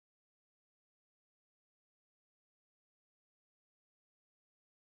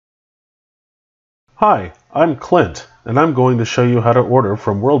Hi, I'm Clint, and I'm going to show you how to order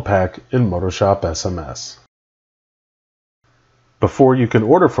from WORLDPAC in MotoSHOP SMS. Before you can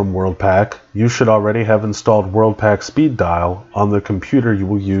order from WORLDPAC, you should already have installed WORLDPAC Speed Dial on the computer you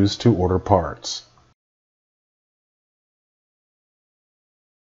will use to order parts.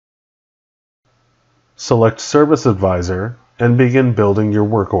 Select Service Advisor and begin building your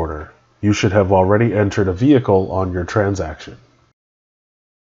work order. You should have already entered a vehicle on your transaction.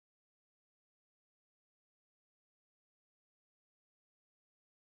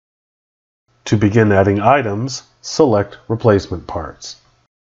 To begin adding items, select Replacement Parts.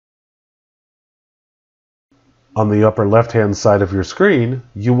 On the upper left-hand side of your screen,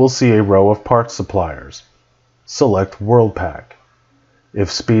 you will see a row of parts suppliers. Select WORLDPAC.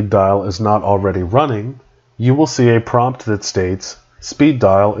 If Speed Dial is not already running, you will see a prompt that states, Speed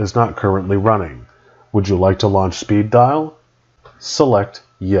Dial is not currently running. Would you like to launch Speed Dial? Select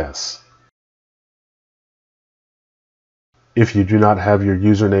Yes. If you do not have your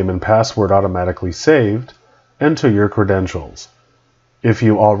username and password automatically saved, enter your credentials. If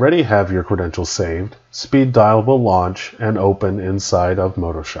you already have your credentials saved, Speed Dial will launch and open inside of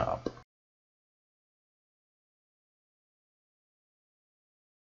MotoShop.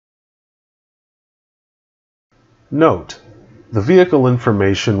 Note: the vehicle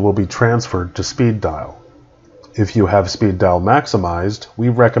information will be transferred to Speed Dial. If you have Speed Dial maximized, we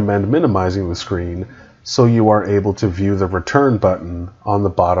recommend minimizing the screen so you are able to view the return button on the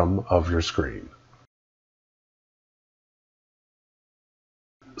bottom of your screen.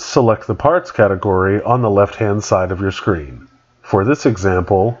 Select the parts category on the left-hand side of your screen. For this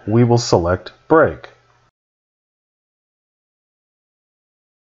example, we will select Brake.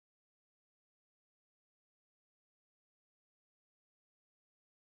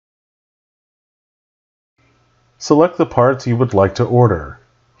 Select the parts you would like to order.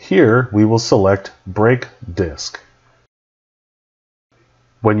 Here, we will select Brake Disc.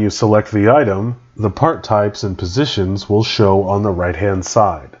 When you select the item, the part types and positions will show on the right-hand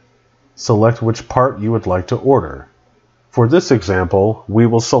side. Select which part you would like to order. For this example, we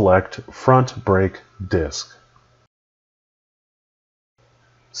will select Front Brake Disc.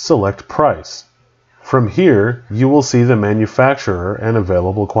 Select Price. From here, you will see the manufacturer and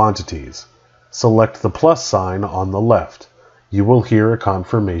available quantities. Select the plus sign on the left. You will hear a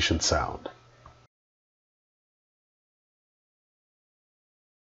confirmation sound.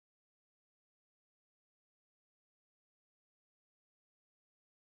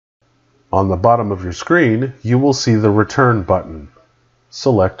 On the bottom of your screen, you will see the Return button.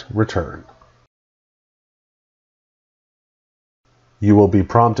 Select Return. You will be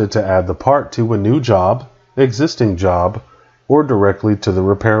prompted to add the part to a new job, existing job, or directly to the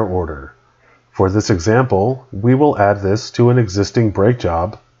repair order. For this example, we will add this to an existing brake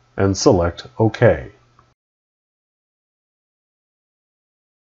job and select OK.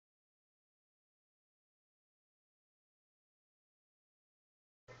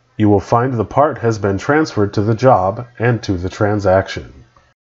 You will find the part has been transferred to the job and to the transaction.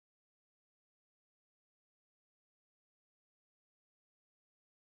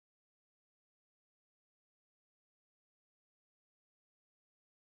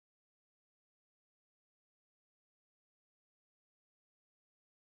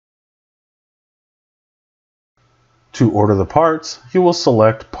 To order the parts, you will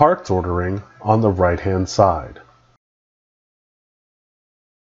select Parts Ordering on the right-hand side.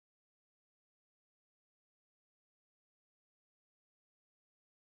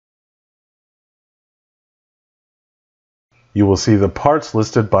 You will see the parts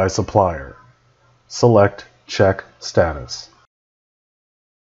listed by supplier. Select Check Status.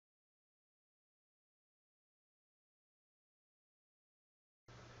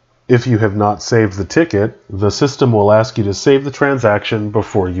 If you have not saved the ticket, the system will ask you to save the transaction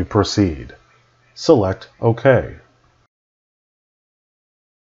before you proceed. Select OK.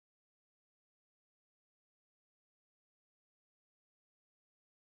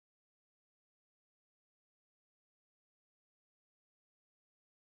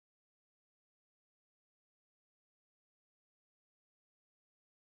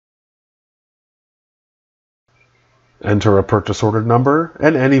 Enter a purchase order number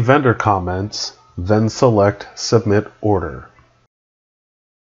and any vendor comments, then select Submit Order.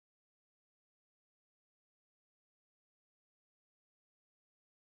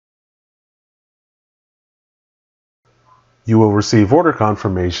 You will receive order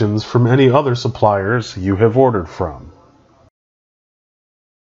confirmations from any other suppliers you have ordered from.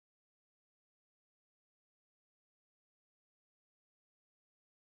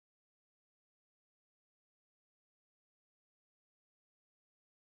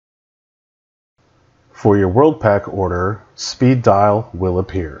 For your WorldPAC order, speed dial will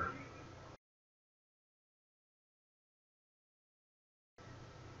appear.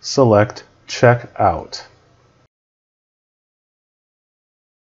 Select Check Out.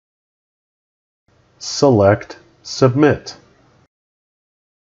 Select Submit.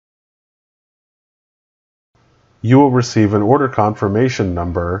 You will receive an order confirmation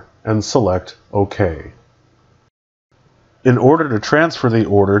number and select OK. In order to transfer the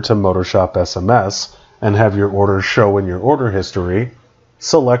order to MotoShop SMS and have your order show in your order history,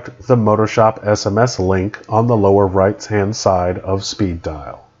 select the MotoShop SMS link on the lower right-hand side of Speed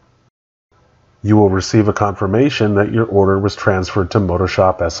Dial. You will receive a confirmation that your order was transferred to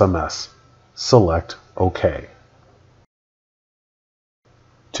MotoShop SMS. Select OK.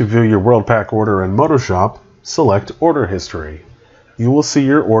 To view your WorldPAC order in MotoShop, select Order History. You will see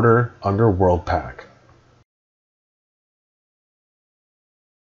your order under WorldPAC.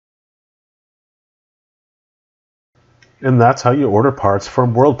 And that's how you order parts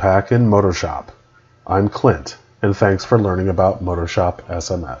from WorldPAC in MotoShop. I'm Clint, and thanks for learning about MotoShop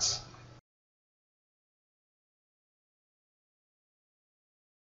SMS.